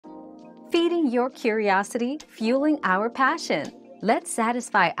feeding your curiosity, fueling our passion. Let's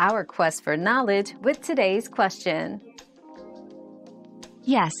satisfy our quest for knowledge with today's question.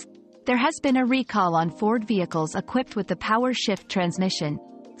 Yes, there has been a recall on Ford vehicles equipped with the PowerShift transmission,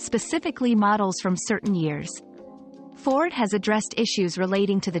 specifically models from certain years. Ford has addressed issues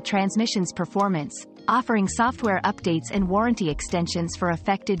relating to the transmission's performance, offering software updates and warranty extensions for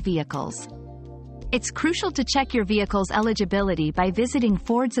affected vehicles. It's crucial to check your vehicle's eligibility by visiting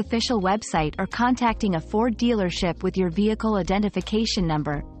Ford's official website or contacting a Ford dealership with your vehicle identification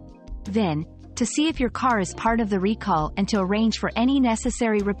number, VIN, to see if your car is part of the recall and to arrange for any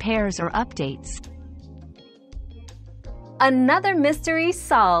necessary repairs or updates. Another mystery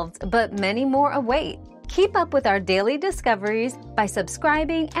solved, but many more await. Keep up with our daily discoveries by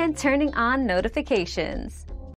subscribing and turning on notifications.